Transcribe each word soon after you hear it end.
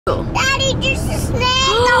Daddy, there's a snake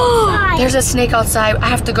outside. There's a snake outside. I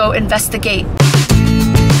have to go investigate.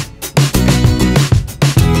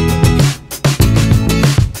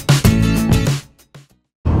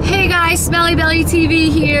 Hey guys, Smelly Belly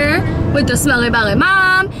TV here with the Smelly Belly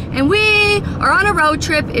Mom, and we are on a road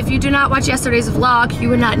trip. If you do not watch yesterday's vlog, you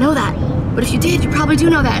would not know that. But if you did, you probably do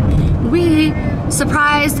know that. We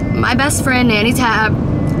surprised my best friend, Nanny Tab,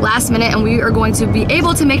 last minute, and we are going to be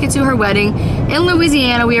able to make it to her wedding in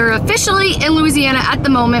Louisiana. We are officially in Louisiana at the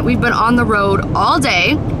moment. We've been on the road all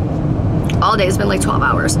day. All day, it's been like 12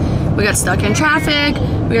 hours. We got stuck in traffic,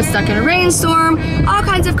 we got stuck in a rainstorm, all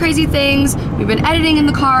kinds of crazy things. We've been editing in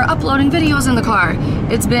the car, uploading videos in the car.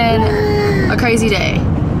 It's been a crazy day.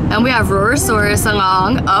 And we have Rorosaurus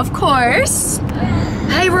along, of course.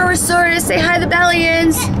 Hi Rorosaurus, say hi to the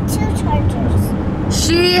Bellians. Two chargers.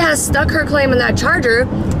 She has stuck her claim in that charger,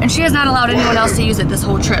 and she has not allowed anyone else to use it this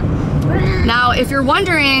whole trip. Now, if you're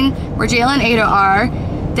wondering where Jayla and Aydah are,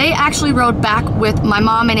 they actually rode back with my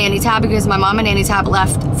mom and Nanny Tab because my mom and Nanny Tab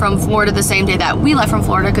left from Florida the same day that we left from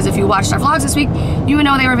Florida, because if you watched our vlogs this week, you would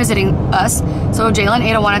know they were visiting us. So Jayla and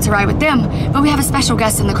Aydah wanted to ride with them, but we have a special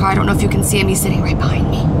guest in the car. I don't know if you can see him. He's sitting right behind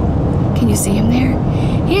me. Can you see him there?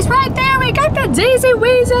 He's right there. We got the Daisy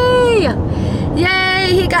Weezy.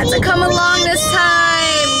 Yay, he got to come along this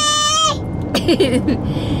time.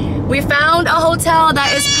 We found a hotel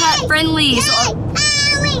that is pet friendly. So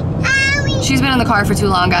she's been in the car for too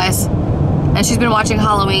long, guys. And she's been watching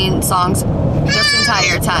Halloween songs this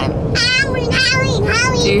entire time.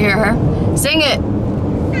 Do you hear her? Sing it.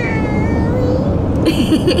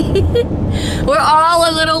 We're all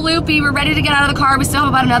a little loopy. We're ready to get out of the car. We still have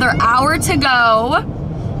about another hour to go.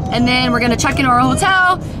 And then we're gonna check into our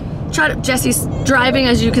hotel. Jesse's driving,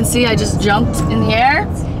 as you can see. I just jumped in the air.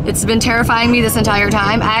 It's been terrifying me this entire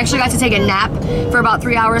time. I actually got to take a nap for about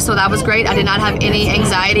 3 hours, so that was great. I did not have any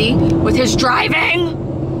anxiety with his driving.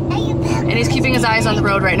 And he's keeping his eyes on the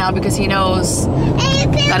road right now because he knows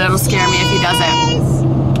that it'll scare me if he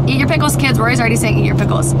doesn't. Eat your pickles, kids. Rory's already saying eat your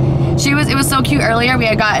pickles. It was so cute earlier. We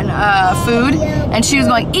had gotten food, and she was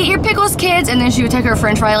going, eat your pickles, kids, and then she would take her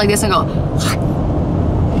french fry like this and go,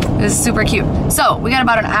 it was super cute. So we got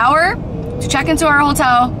about an hour to check into our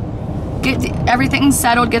hotel, get everything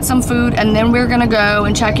settled, get some food, and then we're gonna go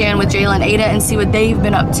and check in with Jayla and Aydah and see what they've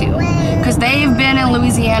been up to. Because they've been in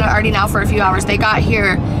Louisiana already now for a few hours. They got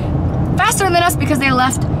here faster than us because they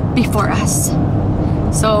left before us.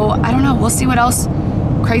 So I don't know, we'll see what else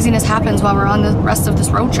craziness happens while we're on the rest of this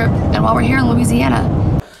road trip and while we're here in Louisiana.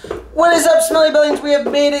 What is up, Smelly Bellions? We have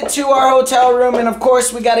made it to our hotel room, and of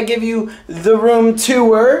course we got to give you the room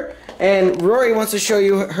tour. And Rory wants to show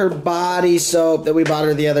you her body soap that we bought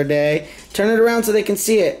her the other day. Turn it around so they can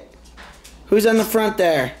see it. Who's on the front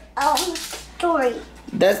there? Dory.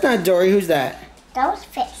 That's not Dory. Who's that? That was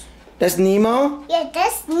fish. That's Nemo? Yeah,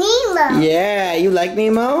 that's Nemo. Yeah, you like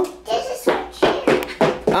Nemo? This is so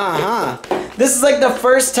cute. Uh-huh. This is like the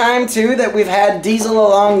first time, too, that we've had Diesel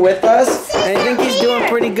along with us. And I think he's doing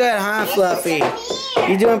pretty good, huh, Fluffy?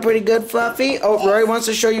 You doing pretty good, Fluffy? Oh, Rory wants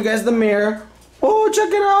to show you guys the mirror. Oh, check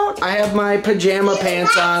it out. I have my pajama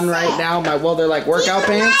pants on right now. Well, they're like workout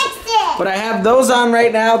pants. But I have those on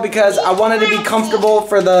right now because I wanted to be comfortable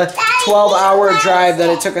for the 12-hour drive that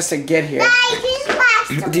it took us to get here.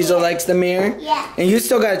 Diesel likes the mirror? Yeah. And you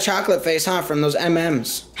still got a chocolate face, huh, from those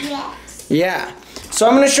M&Ms? Yes. Yeah. So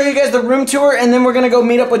I'm going to show you guys the room tour, and then we're going to go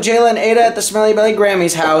meet up with Jayla and Aydah at the Smelly Belly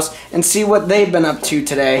Grammy's house and see what they've been up to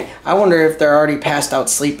today. I wonder if they're already passed out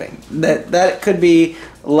sleeping. That could be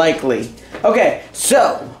likely. Okay,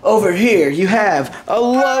 so over here you have a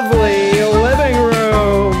lovely living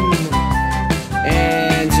room.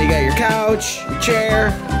 And so you got your couch, your chair,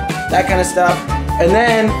 that kind of stuff. And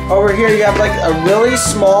then over here you have like a really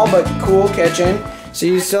small but cool kitchen. So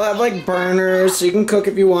you still have like burners, so you can cook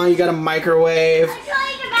if you want. You got a microwave,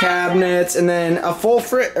 cabinets, and then a full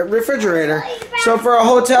refrigerator. So for a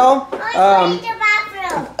hotel,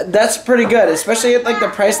 that's pretty good, especially at like the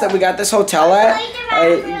price that we got this hotel at.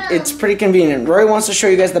 It's pretty convenient. Rory wants to show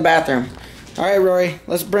you guys the bathroom. All right, Rory,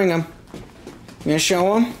 let's bring him. You gonna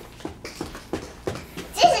show him?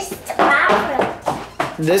 This is the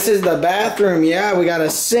bathroom. This is the bathroom. Yeah, we got a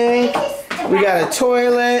sink, we got a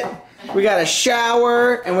toilet, we got a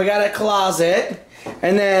shower, and we got a closet.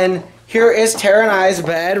 And then here is Terra and I's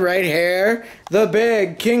bed right here. The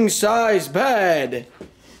big king-size bed.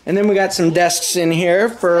 And then we got some desks in here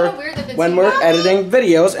for when we're editing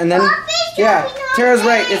videos. And then, yeah, Terra's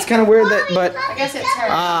right. It's kind of weird that, but I guess it's her.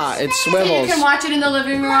 it swivels. So you can watch it in the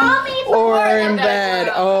living room or in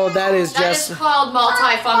bed. Oh, that is just. That is called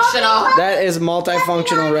multifunctional. That is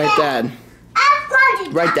multifunctional, right, Dad?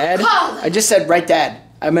 Right, Dad? I just said right, Dad.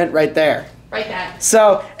 I meant right there. Right there.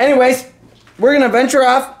 So, anyways, we're going to venture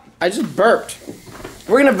off. I just burped.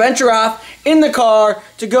 We're going to venture off in the car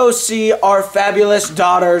to go see our fabulous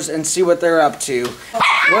daughters and see what they're up to.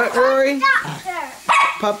 What, Rory?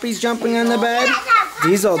 Puppies jumping on the bed?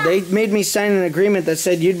 Diesel, they made me sign an agreement that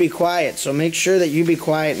said you'd be quiet, so make sure that you be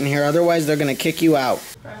quiet in here, otherwise they're going to kick you out.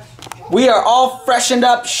 We are all freshened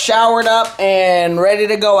up, showered up, and ready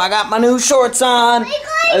to go. I got my new shorts on.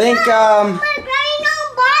 I think,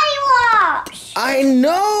 I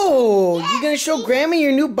know! You're gonna show Grammy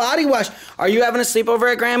your new body wash. Are you having a sleepover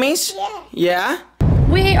at Grammy's? Yeah.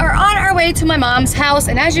 We are on our way to my mom's house,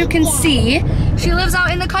 and as you can see, she lives out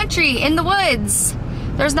in the country, in the woods.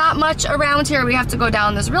 There's not much around here. We have to go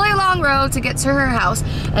down this really long road to get to her house.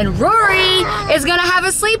 And Rory is gonna have a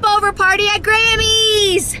sleepover party at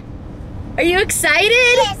Grammy's. Are you excited?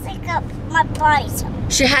 Yes, I got my body soap.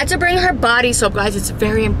 She had to bring her body soap, guys. It's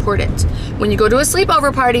very important. When you go to a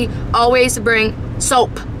sleepover party, always bring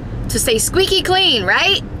soap to stay squeaky clean,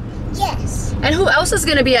 right? Yes. And who else is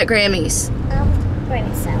gonna be at Grammy's?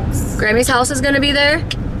 Granny's house. Grammy's house is gonna be there?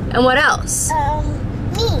 And what else?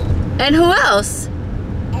 Me. And who else?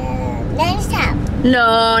 Nanny's house.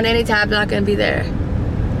 No, Nanny Tab's not gonna be there.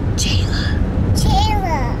 Jayla.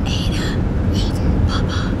 Terra. Aydah.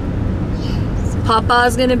 Papa.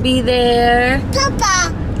 Papa's gonna be there.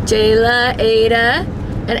 Papa. Jayla, Aydah,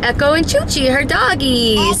 and Echo and Choo-Choo, her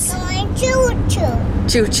doggies. Echo and Choo-Choo.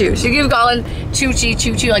 Choo-Choo. She keeps calling Choo-Choo,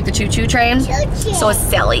 Choo-Choo, like the choo-choo train. Choo-Choo. So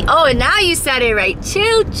silly. Oh, and now you said it right.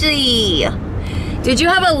 Choo-Choo. Did you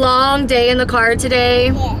have a long day in the car today?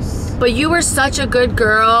 Yes. But you were such a good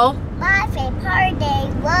girl. My favorite day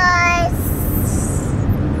was...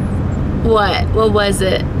 What? What was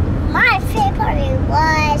it? My favorite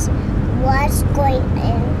was going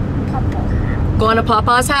in Papa's house. Going to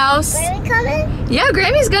Papa's house? Where are we coming? Yeah,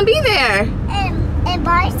 Grammy's gonna be there. And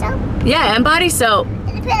body soap? Yeah, and body soap.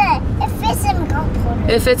 It fits in the cup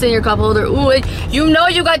holder. It fits in your cup holder. Ooh, you know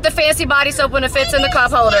you got the fancy body soap when it fits in the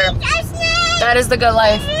cup holder. That is the good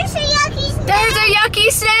life. There's a yucky snake. There's a yucky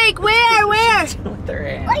snake. Where?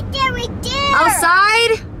 Right there, right there.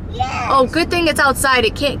 Outside? Yeah. Oh, good thing it's outside.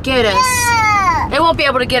 It can't get us. Yeah. It won't be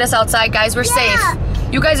able to get us outside, guys. We're safe.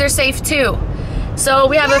 You guys are safe too. So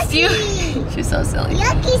we have a few. She's so silly.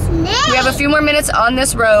 Yucky snake. We have a few more minutes on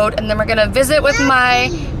this road, and then we're gonna visit with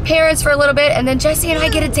my parents for a little bit, and then Jesse and I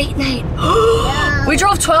get a date night. We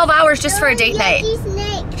drove 12 hours just for a date night.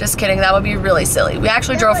 Snake. Just kidding. That would be really silly. We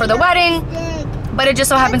actually drove for the wedding, but it just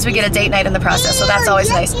so happens we get a date night in the process, so that's always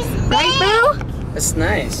nice. Right, Boo? It's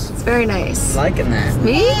nice. It's very nice. I'm liking that.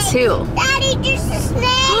 Me too. Daddy, there's a snake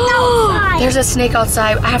outside. There's a snake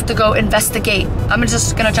outside. I have to go investigate. I'm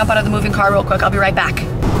just gonna jump out of the moving car real quick. I'll be right back.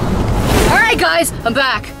 All right, guys, I'm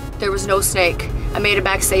back. There was no snake. I made it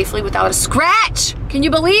back safely without a scratch. Can you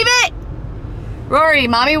believe it? Rory,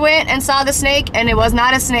 Mommy went and saw the snake, and it was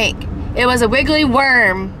not a snake. It was a wiggly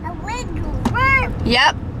worm. A wiggly worm.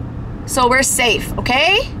 Yep. So we're safe,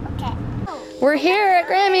 okay? Okay. We're here at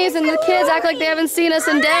Grammy's, and the kids act like they haven't seen us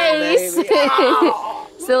in days.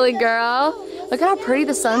 Silly girl. Look at how pretty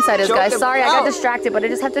the sunset is, guys. Sorry, I got distracted, but I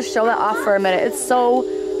just have to show that off for a minute. It's so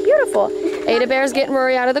beautiful. Aydah Bear's getting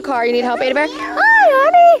Rory out of the car. You need help, Aydah Bear? Hi,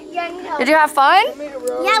 honey. Yeah, I need help. Did you have fun?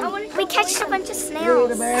 Yeah, we catch a bunch of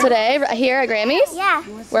snails. Today, here at Grammy's? Yeah.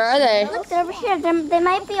 Where are they? Look, they're over here. They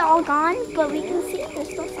might be all gone, but we can see there's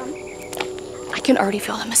still some. I can already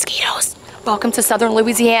feel the mosquitoes. Welcome to southern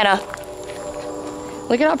Louisiana.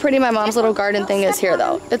 Look at how pretty my mom's little garden thing is here,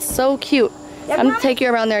 though. It's so cute. I'm gonna take you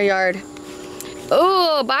around their yard.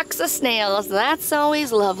 Oh, a box of snails. That's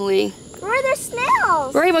always lovely. Where are the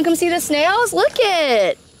snails? Rory, wanna come see the snails? Look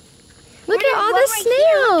at all the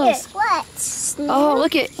snails. What? Oh,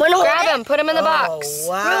 look at. Grab him. Put him in the box. Oh,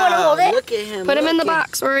 wow. Look at him. Put him in the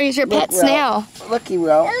box. Rory's your pet snail. Looky,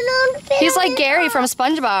 Ro. He's like Gary from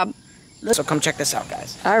SpongeBob. So come check this out,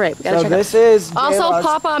 guys. All right, we gotta So check this it is out. Also, Jayla's-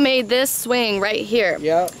 Papa made this swing right here.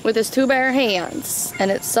 Yep. With his two bare hands,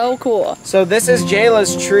 and it's so cool. So this is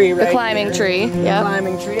Jayla's tree, right? The climbing here. tree. The Yep.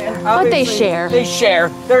 climbing tree. And But they obviously, share. They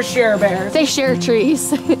share. They're share bears. They share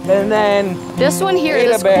trees. And then This one here, Aydah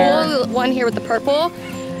this Bear. cool one here with the purple,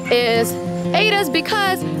 is Aydah's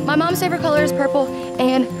because my mom's favorite color is purple,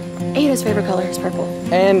 and Aydah's favorite color is purple.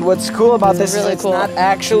 And what's cool about this really is it's cool. not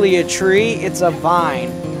actually a tree, it's a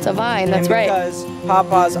vine. It's a vine, that's And right. Because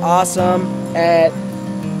Papa's awesome at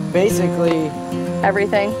basically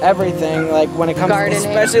Everything. everything, like when it comes Gardening. to,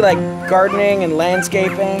 especially like gardening and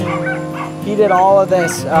landscaping. He did all of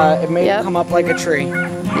this. It made Yep. it come up like a tree.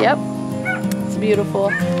 Yep. It's beautiful.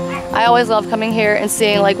 I always love coming here and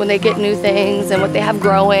seeing like when they get new things and what they have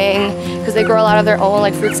growing, because they grow a lot of their own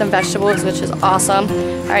like fruits and vegetables, which is awesome.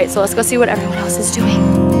 All right, so let's go see what everyone else is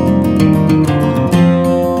doing.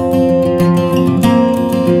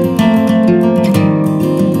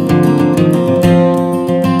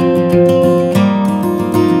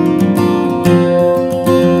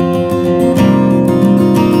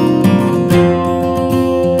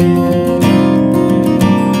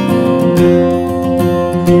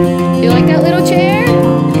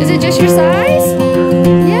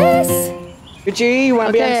 Choo-Chee, you want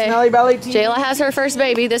to be on Smelly Belly TV? Jayla has her first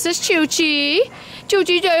baby. This is Choo-Chee.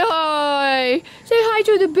 Choo-Chee, say hi. Say hi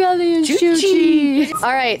to the belly and Choo-Chee.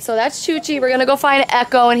 All right, so that's Choo-Chee. We're going to go find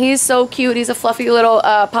Echo, and he's so cute. He's a fluffy little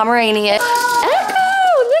Pomeranian. Echo,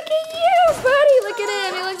 look at you, buddy. Look at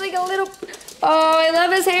him. He looks like a little... Oh, I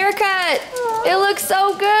love his haircut. It looks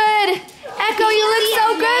so good. Echo, you look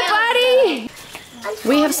so good, buddy.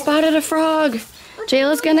 We have spotted a frog.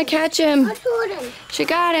 Jayla's going to catch him. She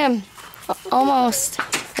got him. Almost.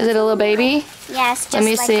 Is it a little baby? Yes, just Let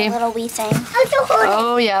me like see. a little wee thing.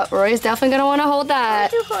 Oh yeah, Rory's definitely gonna want to hold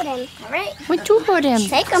that. Hold him. All right. Want to hold him?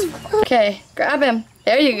 Take him. Okay, grab him.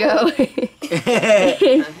 There you go.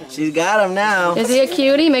 She's got him now. Is he a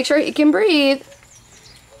cutie? Make sure he can breathe.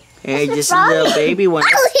 Hey, just a little baby one.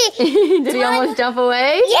 Did he almost jump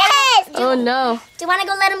away? Yes. Oh no. Do you want to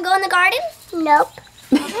go let him go in the garden? Nope.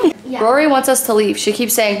 Rory wants us to leave. She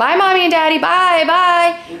keeps saying, bye, Mommy and Daddy, bye,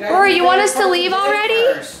 bye. Rory, you want us to leave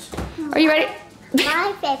already? Are you ready?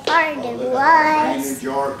 My favorite part was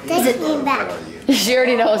taking back. She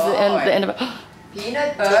already knows the end of it.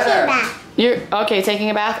 Peanut Taking butter. back. You're, okay, taking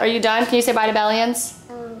a bath. Are you done? Can you say bye to Bellions?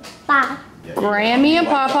 Bye. Grammy and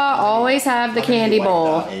Papa always have the candy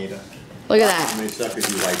bowl. Look at that. How many suckers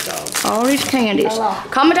you wiped out? All these candies.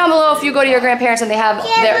 Comment down below if you go to your grandparents and they have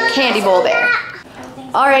their candy bowl there.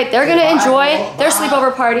 All right, they're gonna enjoy their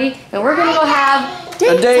sleepover party, and we're gonna go have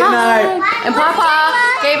A date night. And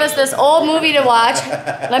Papa gave us this old movie to watch.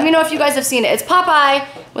 Let me know if you guys have seen it. It's Popeye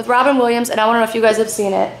with Robin Williams, and I want to know if you guys have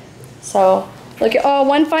seen it. So look at, oh,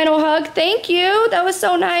 one final hug. Thank you. That was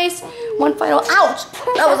so nice. One final, ouch.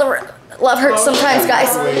 That was a, love hurts sometimes,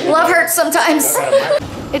 guys. Love hurts sometimes.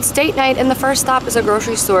 It's date night, and the first stop is a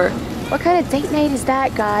grocery store. What kind of date night is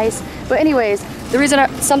that, guys? But anyways, the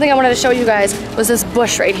reason, something I wanted to show you guys was this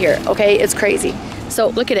bush right here, okay? It's crazy. So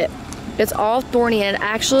look at it. It's all thorny and it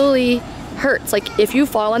actually hurts. Like if you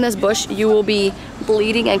fall in this bush, you will be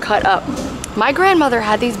bleeding and cut up. My grandmother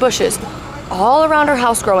had these bushes all around her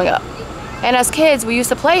house growing up. And as kids, we used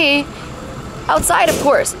to play outside, of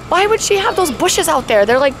course. Why would she have those bushes out there?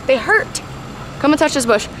 They're like, they hurt. Come and touch this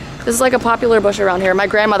bush. This is like a popular bush around here. My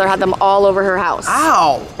grandmother had them all over her house.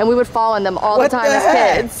 Ow! And we would fall in them all What the time the as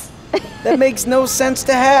heck? kids. That makes no sense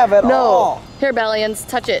to have at all. No. Here, Bellions,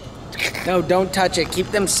 touch it. No, don't touch it. Keep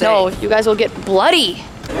them safe. No, you guys will get bloody.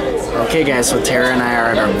 Okay, guys, so Terra and I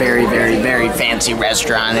are at our very, very, very fancy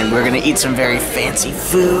restaurant, and we're gonna eat some very fancy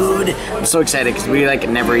food. I'm so excited because we like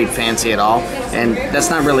never eat fancy at all, and that's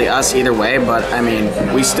not really us either way, but I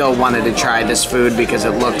mean, we still wanted to try this food because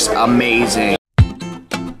it looks amazing.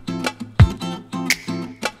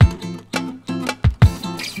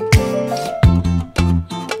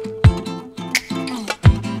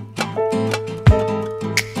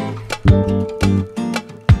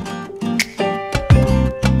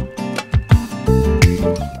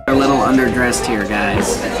 Underdressed here,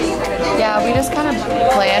 guys. Yeah, we just kind of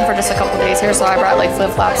planned for just a couple days here, so I brought like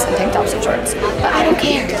flip-flops and tank tops and shorts. But I don't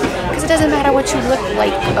care, because it doesn't matter what you look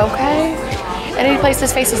like, okay? Any place,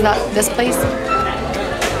 this place is not, this place,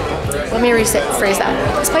 let me rephrase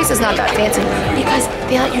that. This place is not that fancy because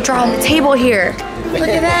they let you draw on the table here. Look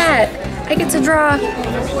at that. I get to draw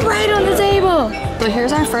right on the table. So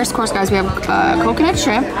here's our first course, guys. We have coconut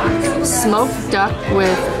shrimp, smoked duck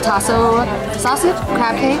with tasso sausage,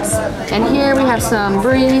 crab cakes, and here we have some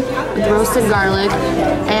brie with roasted garlic.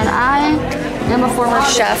 And I am a former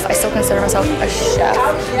chef. I still consider myself a chef.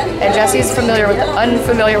 And Jesse's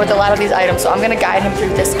unfamiliar with a lot of these items, so I'm gonna guide him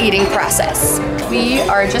through this eating process. We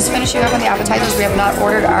are just finishing up on the appetizers. We have not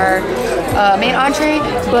ordered our main entree,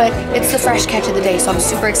 but it's the fresh catch of the day, so I'm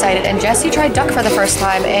super excited. And Jesse tried duck for the first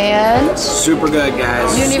time, and super good,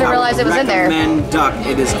 guys. You didn't even realize it was in there. Recommend duck.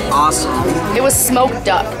 It is awesome. It was smoked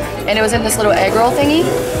duck, and it was in this little egg roll thingy.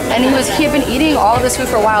 And he had been eating all of this food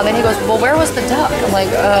for a while. And then he goes, "Well, where was the duck?" I'm like,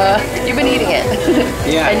 "You've been eating it."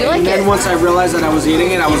 Yeah. And you like and then it. once I realized that I was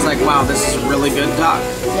eating it, I was like, "Wow, this is really good duck."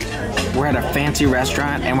 We're at a fancy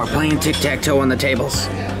restaurant and we're playing tic-tac-toe on the tables.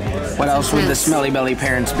 What else would the Smelly Belly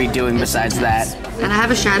parents be doing besides that? And I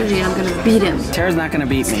have a strategy, and I'm gonna beat him. Tara's not gonna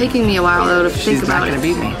beat me. It's taking me a while though to think about it. She's not gonna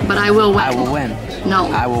beat me. But I will win. I will win.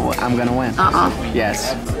 No. I'm gonna win.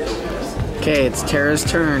 Yes. Okay, it's Tara's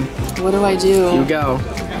turn. What do I do? You go.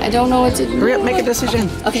 I don't know what to do. Hurry up, make a decision.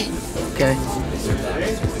 Okay. Okay.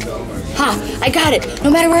 Ha! I got it. No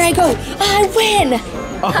matter where I go, I win.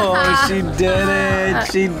 Oh, she did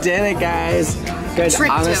it. She did it, guys. Guys,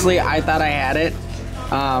 honestly, I thought I had it.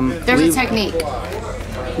 There's a technique.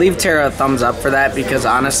 Leave Terra a thumbs up for that because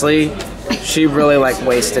honestly, she really like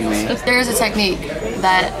wasted me. There's a technique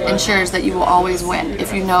that ensures that you will always win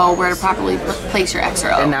if you know where to properly place your X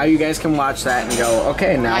or O. And now you guys can watch that and go,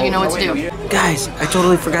 okay, now you know what to do. Guys, I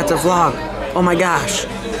totally forgot to vlog. Oh my gosh.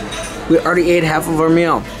 We already ate half of our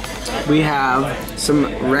meal. We have some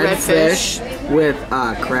red fish with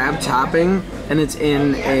crab topping, and it's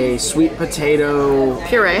in a sweet potato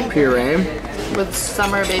puree with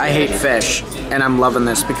summer bacon. I hate fish, and I'm loving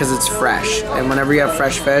this because it's fresh. And whenever you have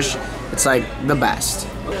fresh fish, it's like the best.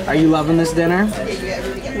 Are you loving this dinner?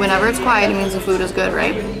 Whenever it's quiet, it means the food is good,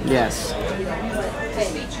 right? Yes.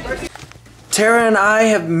 Terra and I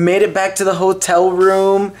have made it back to the hotel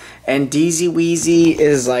room, and Deezy Weezy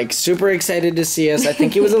is like super excited to see us. I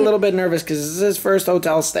think he was a little bit nervous because this is his first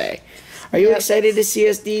hotel stay. Are you excited to see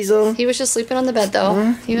us, Diesel? He was just sleeping on the bed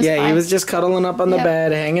though. He was fine. He was just cuddling up on the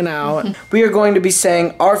bed, hanging out. We are going to be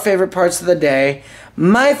saying our favorite parts of the day.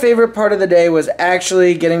 My favorite part of the day was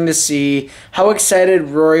actually getting to see how excited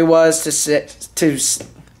Rory was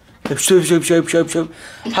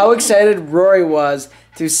how excited Rory was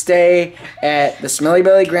to stay at the Smelly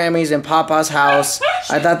Belly Grammys in Papa's house.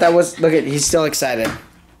 I thought that was, look at, he's still excited.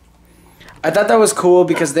 I thought that was cool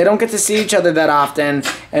because they don't get to see each other that often,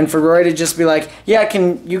 and for Rory to just be like, yeah,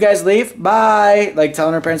 can you guys leave? Bye. Like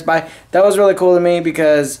telling her parents bye. That was really cool to me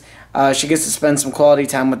because she gets to spend some quality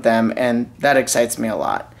time with them, and that excites me a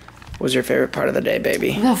lot. What was your favorite part of the day,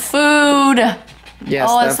 baby? The food. Yes,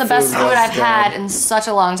 oh, it's the best food I've had in such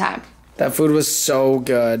a long time. That food was so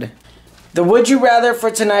good. The would you rather for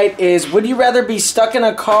tonight is, would you rather be stuck in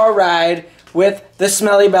a car ride with the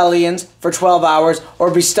Smelly Bellians for 12 hours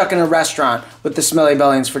or be stuck in a restaurant with the Smelly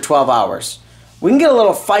Bellians for 12 hours? We can get a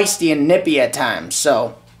little feisty and nippy at times,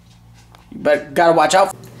 so but gotta watch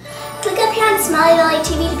out. Click up here on Smelly Belly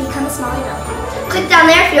TV to become a Smelly Belly. Click down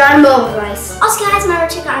there if you're on a mobile device. Also guys, remember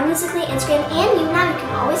to check out our Musical.ly, Instagram, and now you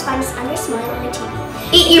can always find us under Smelly Belly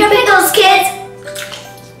TV. Eat your pickles, kids!